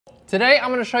Today I'm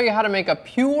going to show you how to make a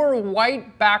pure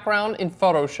white background in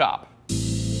Photoshop.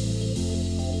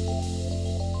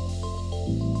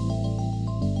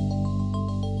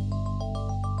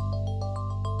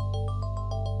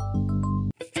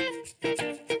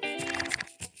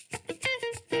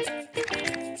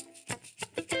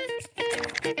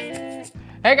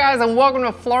 Hey guys, and welcome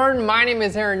to Phlearn. My name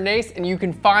is Aaron Nace, and you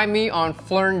can find me on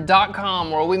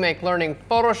Phlearn.com, where we make learning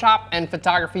Photoshop and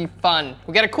photography fun.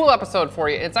 We got a cool episode for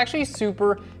you. It's actually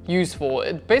super useful.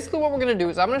 Basically what we're gonna do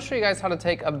is I'm gonna show you guys how to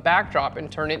take a backdrop and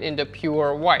turn it into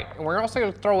pure white. And we're also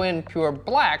gonna throw in pure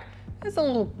black as a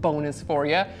little bonus for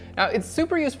you. Now, it's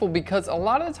super useful because a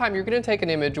lot of the time you're gonna take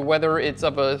an image, whether it's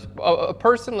of a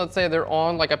person, let's say they're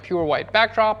on like a pure white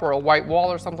backdrop or a white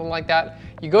wall or something like that.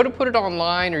 You go to put it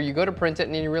online or you go to print it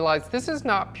and you realize this is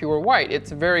not pure white.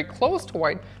 It's very close to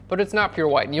white, but it's not pure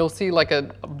white. And you'll see like a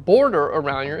border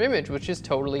around your image, which is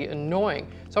totally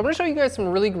annoying. So I'm gonna show you guys some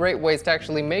really great ways to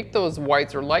actually make those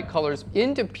whites or light colors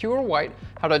into pure white,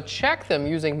 how to check them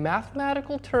using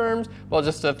mathematical terms, well,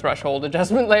 just a threshold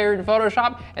adjustment layer in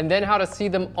Photoshop, and then how to see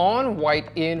them on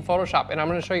white in Photoshop. And I'm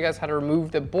gonna show you guys how to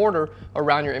remove the border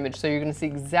around your image so you're gonna see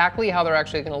exactly how they're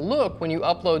actually gonna look when you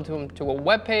upload them to a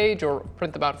web page or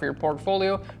print them out for your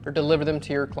portfolio or deliver them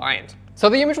to your client. So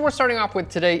the image we're starting off with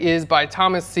today is by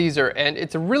Thomas Caesar, and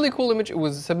it's a really cool image. It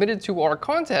was submitted to our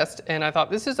contest, and I thought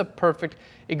this is a perfect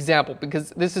example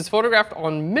because this is photographed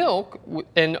on milk,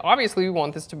 and obviously we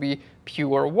want this to be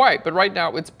pure white, but right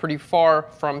now it's pretty far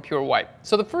from pure white.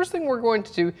 So the first thing we're going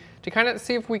to do to kind of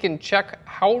see if we can check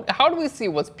how do we see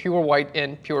what's pure white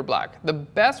and pure black. The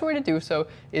best way to do so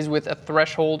is with a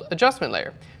threshold adjustment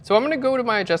layer. So I'm going to go to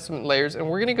my adjustment layers and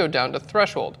we're going to go down to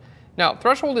threshold. Now,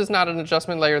 threshold is not an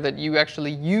adjustment layer that you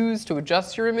actually use to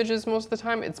adjust your images most of the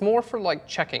time. It's more for like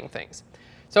checking things.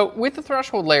 So with the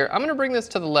threshold layer, I'm going to bring this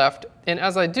to the left, and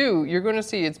as I do, you're going to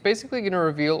see it's basically going to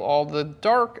reveal all the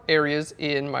dark areas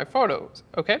in my photos,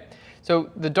 okay? So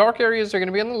the dark areas are going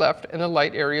to be on the left, and the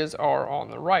light areas are on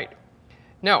the right.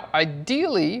 Now,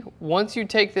 ideally, once you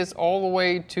take this all the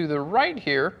way to the right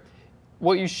here,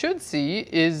 what you should see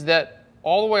is that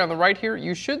all the way on the right here,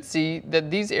 you should see that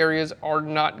these areas are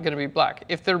not going to be black.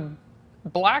 If they're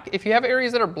black, if you have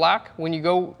areas that are black when you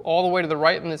go all the way to the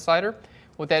right in the slider,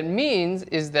 what that means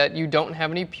is that you don't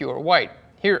have any pure white.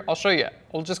 Here, I'll show you.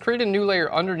 I'll just create a new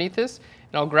layer underneath this,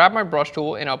 and I'll grab my brush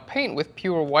tool and I'll paint with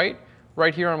pure white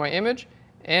right here on my image.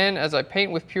 And as I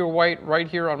paint with pure white right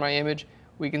here on my image,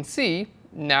 we can see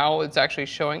now it's actually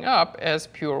showing up as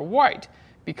pure white,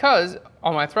 because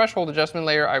on my threshold adjustment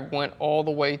layer, I went all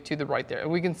the way to the right there.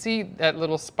 And we can see that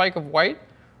little spike of white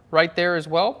right there as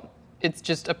well. It's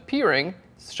just appearing,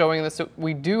 showing us that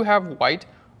we do have white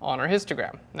on our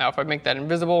histogram. Now, if I make that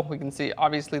invisible, we can see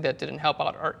obviously that didn't help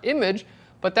out our image,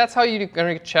 but that's how you're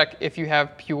going to check if you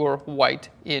have pure white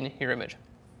in your image.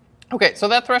 Okay, so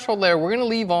that threshold layer we're going to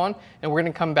leave on, and we're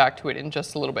going to come back to it in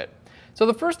just a little bit. So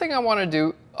the first thing I want to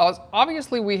do,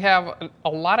 obviously we have a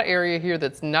lot of area here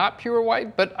that's not pure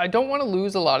white, but I don't want to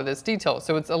lose a lot of this detail,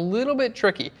 so it's a little bit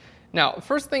tricky. Now,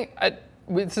 first thing,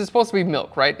 this is supposed to be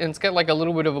milk, right? And it's got like a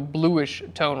little bit of a bluish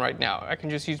tone right now. I can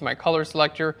just use my color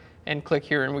selector and click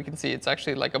here, and we can see it's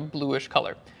actually like a bluish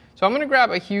color. So I'm going to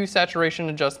grab a hue saturation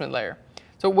adjustment layer.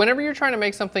 So whenever you're trying to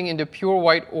make something into pure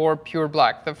white or pure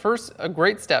black, the first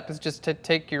great step is just to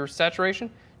take your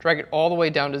saturation, drag it all the way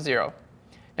down to 0.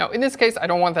 Now, in this case, I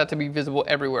don't want that to be visible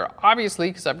everywhere, obviously,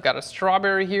 because I've got a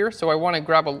strawberry here, so I want to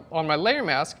grab on my layer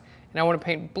mask, and I want to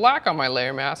paint black on my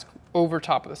layer mask over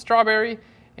top of the strawberry,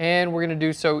 and we're going to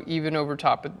do so even over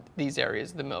top of these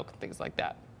areas, the milk, things like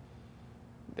that.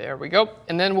 There we go.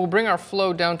 And then we'll bring our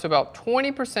flow down to about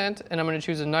 20%, and I'm going to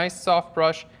choose a nice soft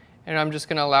brush, and I'm just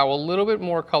going to allow a little bit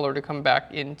more color to come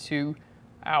back into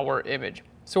our image.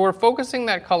 So we're focusing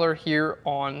that color here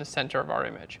on the center of our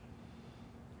image.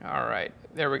 All right,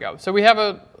 there we go. So we have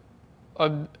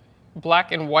a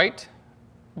black and white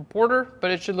border, but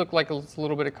it should look like a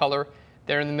little bit of color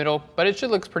there in the middle, but it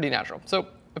should look pretty natural. So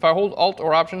if I hold Alt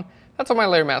or Option, that's what my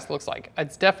layer mask looks like.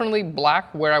 It's definitely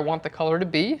black where I want the color to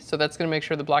be, so that's going to make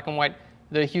sure the black and white,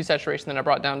 the hue saturation that I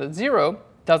brought down to 0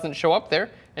 doesn't show up there,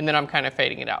 and then I'm kind of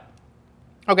fading it out.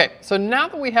 Okay, so now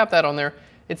that we have that on there,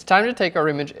 it's time to take our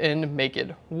image and make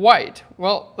it white.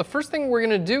 Well, the first thing we're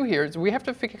going to do here is we have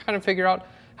to kind of figure out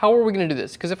how are we going to do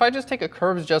this? Because if I just take a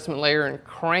curves adjustment layer and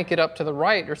crank it up to the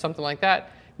right or something like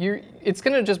that, it's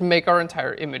going to just make our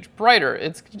entire image brighter.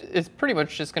 It's pretty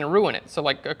much just going to ruin it. So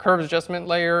like a curves adjustment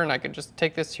layer, and I could just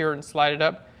take this here and slide it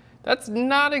up. That's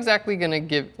not exactly going to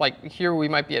give, like here we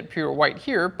might be at pure white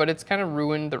here, but it's kind of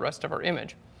ruined the rest of our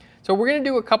image. So we're going to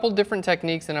do a couple different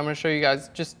techniques, and I'm going to show you guys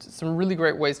just some really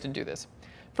great ways to do this.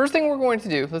 first thing we're going to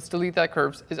do, let's delete that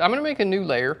curves, is I'm going to make a new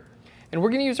layer, and we're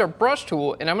going to use our brush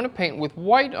tool, and I'm going to paint with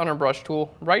white on our brush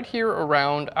tool right here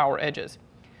around our edges.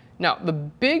 Now, the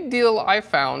big deal I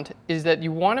found is that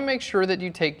you want to make sure that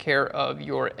you take care of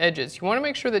your edges. You want to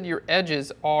make sure that your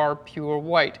edges are pure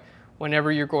white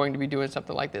whenever you're going to be doing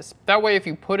something like this. That way, if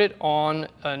you put it on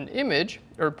an image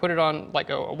or put it on like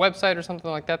a website or something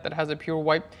like that that has a pure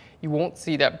white, you won't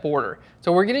see that border.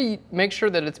 So we're going to make sure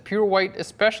that it's pure white,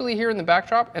 especially here in the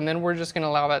backdrop, and then we're just going to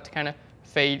allow that to kind of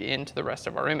fade into the rest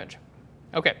of our image.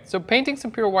 Okay, so painting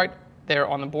some pure white there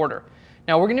on the border.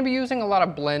 Now we're going to be using a lot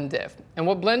of blend diff, and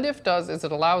what blend diff does is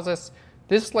it allows us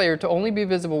this layer to only be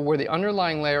visible where the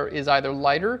underlying layer is either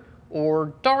lighter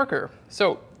or darker.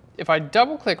 So if I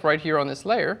double click right here on this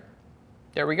layer,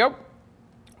 there we go.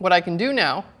 What I can do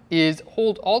now is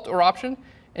hold Alt or Option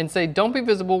and say don't be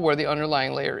visible where the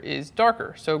underlying layer is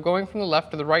darker. So going from the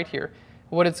left to the right here,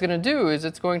 what it's going to do is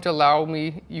it's going to allow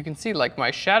me, you can see like my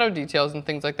shadow details and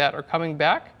things like that are coming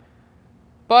back,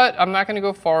 but I'm not going to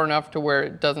go far enough to where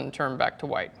it doesn't turn back to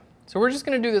white. So we're just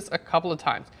going to do this a couple of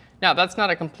times. Now that's not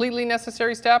a completely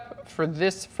necessary step for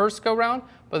this first go round,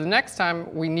 but the next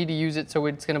time we need to use it so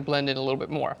it's going to blend in a little bit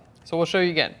more. So we'll show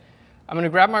you again. I'm going to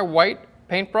grab my white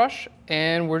paintbrush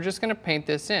and we're just going to paint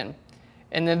this in.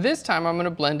 And then this time I'm going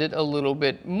to blend it a little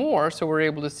bit more so we're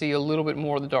able to see a little bit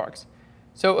more of the darks.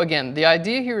 So again, the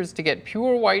idea here is to get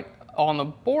pure white on the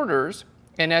borders,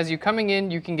 and as you're coming in,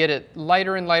 you can get it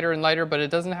lighter and lighter and lighter, but it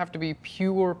doesn't have to be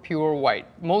pure white.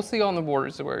 Mostly on the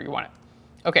borders is where you want it.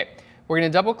 Okay, we're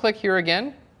going to double click here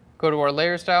again, go to our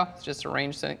layer style, let's just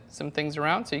arrange some things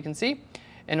around so you can see,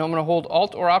 and I'm going to hold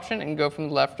Alt or Option and go from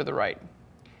the left to the right.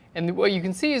 And what you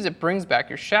can see is it brings back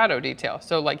your shadow detail.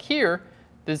 So like here,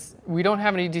 we don't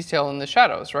have any detail in the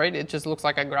shadows, right? It just looks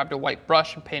like I grabbed a white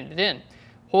brush and painted it in.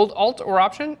 Hold Alt or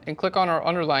Option and click on our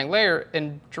underlying layer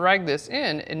and drag this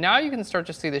in, and now you can start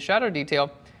to see the shadow detail,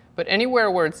 but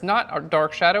anywhere where it's not a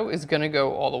dark shadow is going to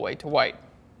go all the way to white.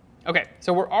 Okay,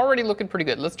 so we're already looking pretty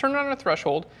good. Let's turn on our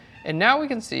threshold, and now we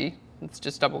can see, let's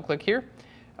just double click here.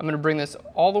 I'm going to bring this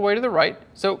all the way to the right.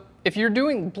 So if you're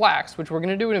doing blacks, which we're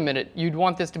going to do in a minute, you'd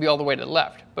want this to be all the way to the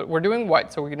left, but we're doing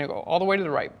white, so we're going to go all the way to the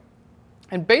right.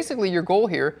 And basically your goal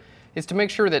here is to make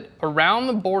sure that around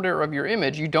the border of your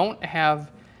image, you don't have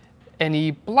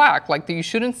any black, like you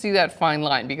shouldn't see that fine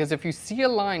line, because if you see a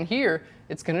line here,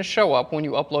 it's going to show up when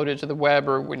you upload it to the web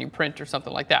or when you print or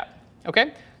something like that.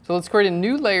 Okay, so let's create a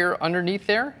new layer underneath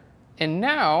there, and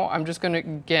now I'm just going to,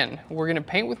 again, we're going to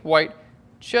paint with white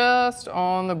just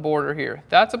on the border here.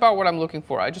 That's about what I'm looking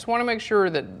for. I just want to make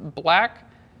sure that black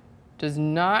does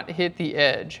not hit the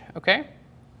edge, okay?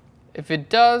 If it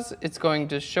does, it's going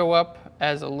to show up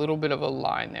as a little bit of a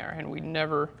line there, and we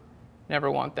never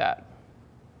want that.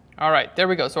 All right, there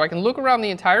we go. So I can look around the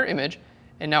entire image,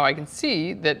 and now I can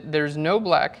see that there's no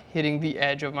black hitting the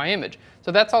edge of my image.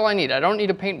 So that's all I need. I don't need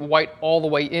to paint white all the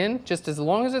way in. Just as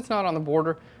long as it's not on the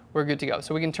border, we're good to go.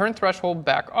 So we can turn threshold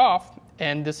back off,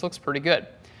 and this looks pretty good.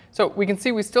 So we can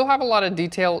see we still have a lot of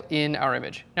detail in our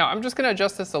image. Now I'm just going to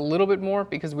adjust this a little bit more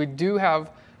because we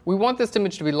want this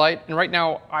image to be light, and right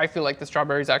now I feel like the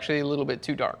strawberry is actually a little bit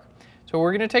too dark. So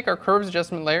we're going to take our curves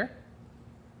adjustment layer,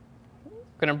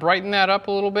 going to brighten that up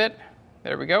a little bit.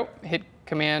 There we go. Hit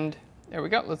Command. There we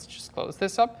go. Let's just close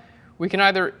this up. We can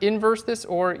either inverse this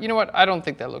or, you know what, I don't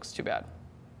think that looks too bad.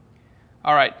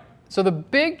 All right. So the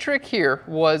big trick here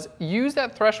was use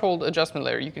that threshold adjustment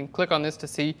layer. You can click on this to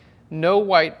see no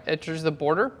white enters the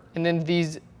border, and then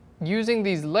using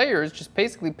these layers, just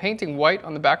basically painting white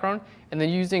on the background and then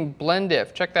using blend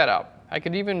diff. Check that out. I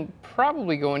could even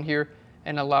probably go in here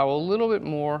and allow a little bit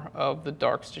more of the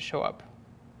darks to show up.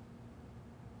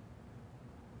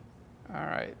 All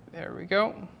right, there we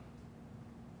go.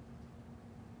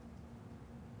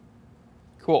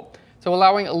 Cool. So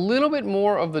allowing a little bit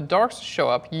more of the darks to show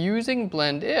up using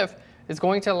blend if is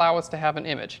going to allow us to have an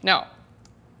image. Now,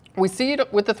 we see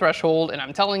it with the threshold, and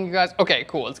I'm telling you guys, okay,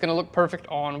 cool, it's going to look perfect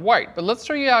on white, but let's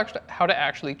show you how to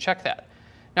actually check that.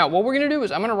 Now, what we're going to do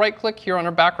is I'm going to right click here on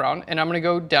our background, and I'm going to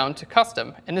go down to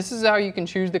custom, and this is how you can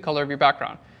choose the color of your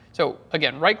background. So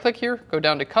again, right click here, go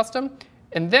down to custom,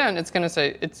 and then it's going to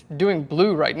say it's doing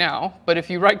blue right now, but if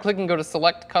you right click and go to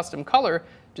select custom color,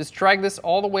 just drag this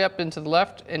all the way up into the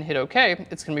left and hit OK,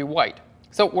 it's going to be white.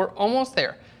 So we're almost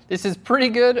there. This is pretty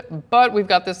good, but we've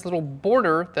got this little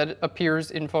border that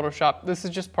appears in Photoshop. This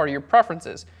is just part of your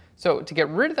preferences. So to get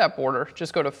rid of that border,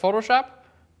 just go to Photoshop,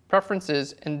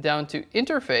 Preferences, and down to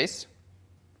Interface.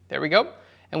 There we go.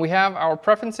 And we have our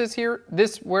preferences here.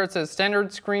 This where it says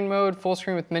standard screen mode, full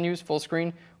screen with menus, full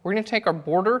screen. We're going to take our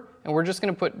border and we're just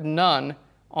going to put none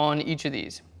on each of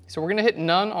these. So we're going to hit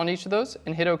none on each of those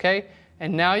and hit OK.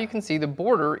 and now you can see the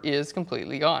border is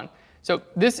completely gone. So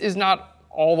this is not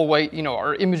all the way, you know,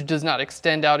 our image does not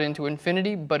extend out into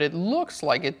infinity, but it looks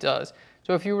like it does.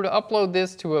 So if you were to upload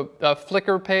this to a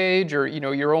Flickr page or, you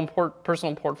know, your own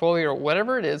personal portfolio or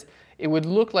whatever it is, it would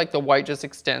look like the white just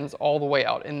extends all the way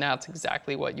out, and that's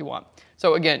exactly what you want.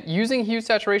 So again, using hue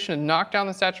saturation to knock down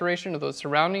the saturation of those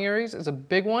surrounding areas is a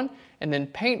big one, and then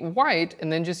paint white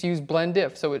and then just use blend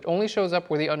if, so it only shows up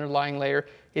where the underlying layer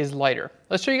is lighter.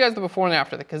 Let's show you guys the before and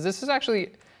after, because this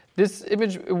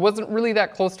image, it wasn't really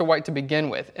that close to white to begin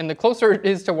with, and the closer it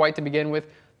is to white to begin with,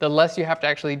 the less you have to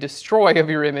actually destroy of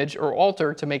your image or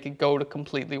alter to make it go to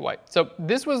completely white. So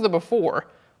this was the before,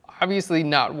 obviously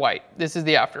not white. This is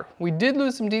the after. We did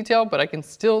lose some detail, but I can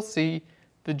still see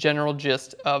the general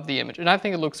gist of the image, and I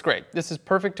think it looks great. This is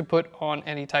perfect to put on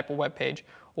any type of web page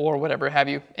or whatever have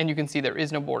you, and you can see there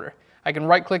is no border. I can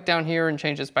right click down here and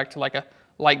change this back to like a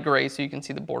light gray so you can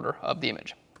see the border of the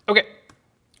image. Okay,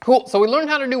 cool, so we learned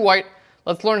how to do white.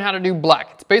 Let's learn how to do black.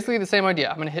 It's basically the same idea.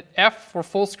 I'm gonna hit F for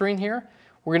full screen here.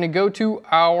 We're gonna go to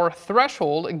our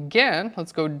threshold again.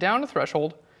 Let's go down to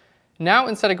threshold. Now,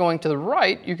 instead of going to the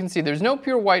right, you can see there's no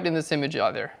pure white in this image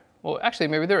either. Well, actually,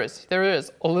 maybe there is. There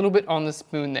is a little bit on the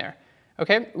spoon there.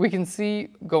 Okay, we can see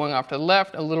going off to the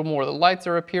left, a little more of the lights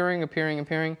are appearing.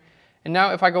 And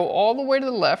now if I go all the way to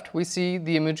the left, we see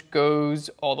the image goes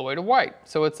all the way to white.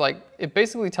 So it's like, it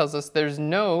basically tells us there's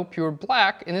no pure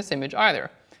black in this image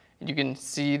either. And you can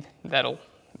see that'll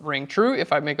ring true.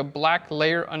 If I make a black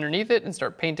layer underneath it and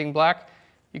start painting black,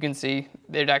 you can see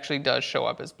it actually does show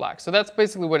up as black. So that's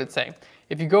basically what it's saying.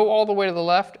 If you go all the way to the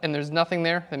left and there's nothing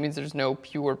there, that means there's no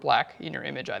pure black in your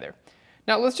image either.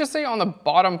 Now let's just say on the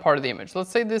bottom part of the image, let's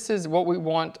say this is what we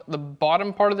want, the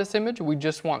bottom part of this image, we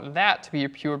just want that to be a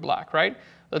pure black, right?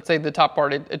 Let's say the top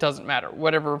part, it doesn't matter,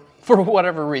 for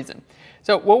whatever reason.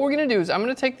 So what we're gonna do is I'm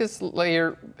gonna take this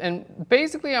layer and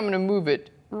basically I'm gonna move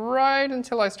it right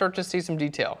until I start to see some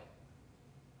detail.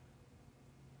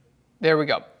 There we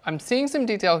go. I'm seeing some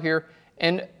detail here,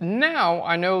 and now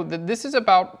I know that this is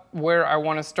about where I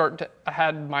want to start to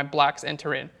have my blacks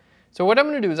enter in. So what I'm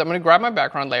going to do is I'm going to grab my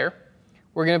background layer.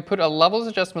 We're going to put a levels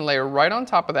adjustment layer right on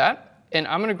top of that, and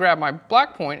I'm going to grab my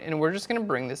black point and we're just going to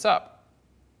bring this up.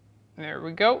 There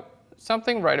we go.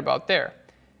 Something right about there.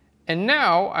 And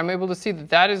now I'm able to see that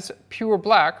that is pure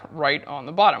black right on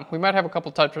the bottom. We might have a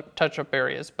couple touch-up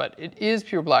areas, but it is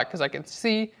pure black because I can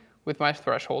see with my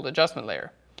threshold adjustment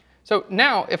layer. So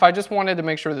now, if I just wanted to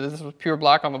make sure that this was pure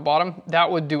black on the bottom, that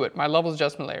would do it, my levels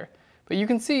adjustment layer. But you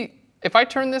can see, if I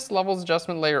turn this levels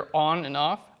adjustment layer on and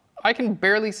off, I can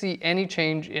barely see any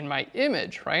change in my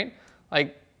image, right?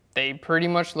 Like, they pretty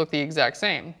much look the exact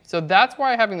same. So that's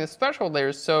why having this threshold layer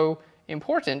is so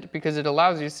important, because it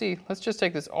allows you to see. Let's just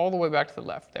take this all the way back to the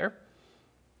left there.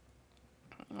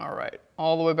 All right,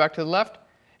 all the way back to the left.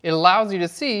 It allows you to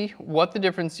see what the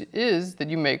difference is that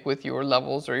you make with your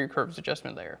levels or your curves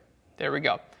adjustment layer. There we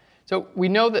go. So we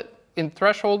know that in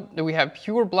threshold that we have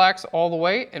pure blacks all the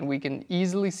way, and we can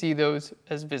easily see those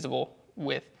as visible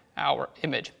with our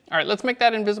image. All right, let's make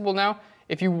that invisible now.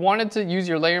 If you wanted to use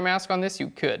your layer mask on this, you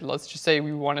could. Let's just say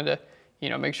we wanted to, you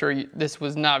know, make sure this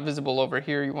was not visible over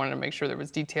here. You wanted to make sure there was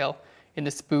detail in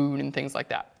the spoon and things like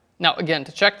that. Now again,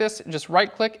 to check this, just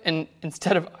right click, and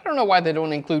instead of, I don't know why they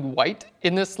don't include white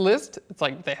in this list. It's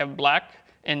like they have black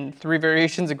and 3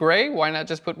 variations of gray. Why not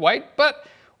just put white? But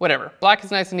whatever, black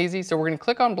is nice and easy. So we're gonna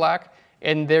click on black,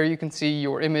 and there you can see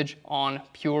your image on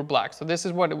pure black. So this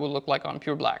is what it will look like on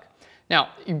pure black. Now,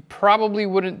 you probably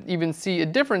wouldn't even see a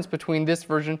difference between this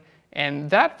version and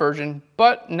that version,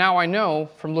 but now I know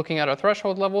from looking at our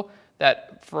threshold level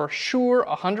that for sure,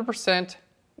 100%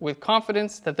 with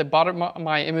confidence that the bottom of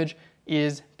my image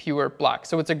is pure black.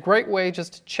 So it's a great way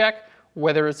just to check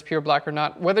whether it's pure black or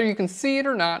not. Whether you can see it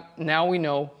or not, now we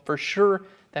know for sure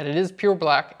that it is pure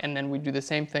black, and then we do the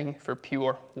same thing for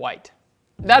pure white.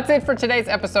 That's it for today's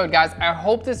episode, guys. I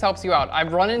hope this helps you out.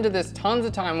 I've run into this tons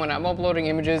of time when I'm uploading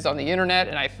images on the internet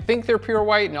and I think they're pure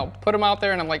white, and I'll put them out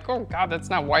there and I'm like, oh God, that's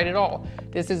not white at all.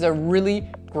 This is a really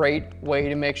great way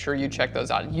to make sure you check those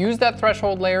out. Use that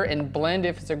threshold layer and blend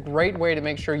if it's a great way to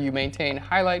make sure you maintain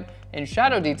highlight and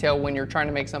shadow detail when you're trying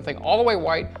to make something all the way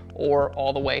white or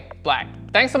all the way black.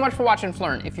 Thanks so much for watching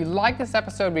Phlearn. If you like this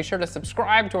episode, be sure to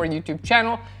subscribe to our YouTube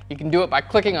channel. You can do it by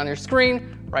clicking on your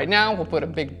screen. Right now, we'll put a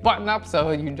big button up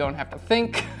so you don't have to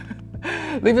think.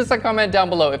 Leave us a comment down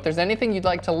below. If there's anything you'd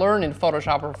like to learn in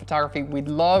Photoshop or photography, we'd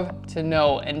love to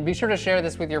know. And be sure to share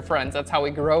this with your friends. That's how we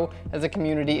grow as a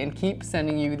community and keep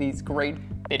sending you these great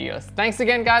videos. Thanks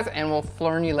again, guys, and we'll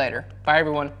Phlearn you later. Bye,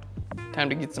 everyone. Time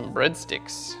to get some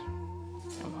breadsticks.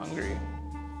 I'm hungry.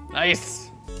 Nice.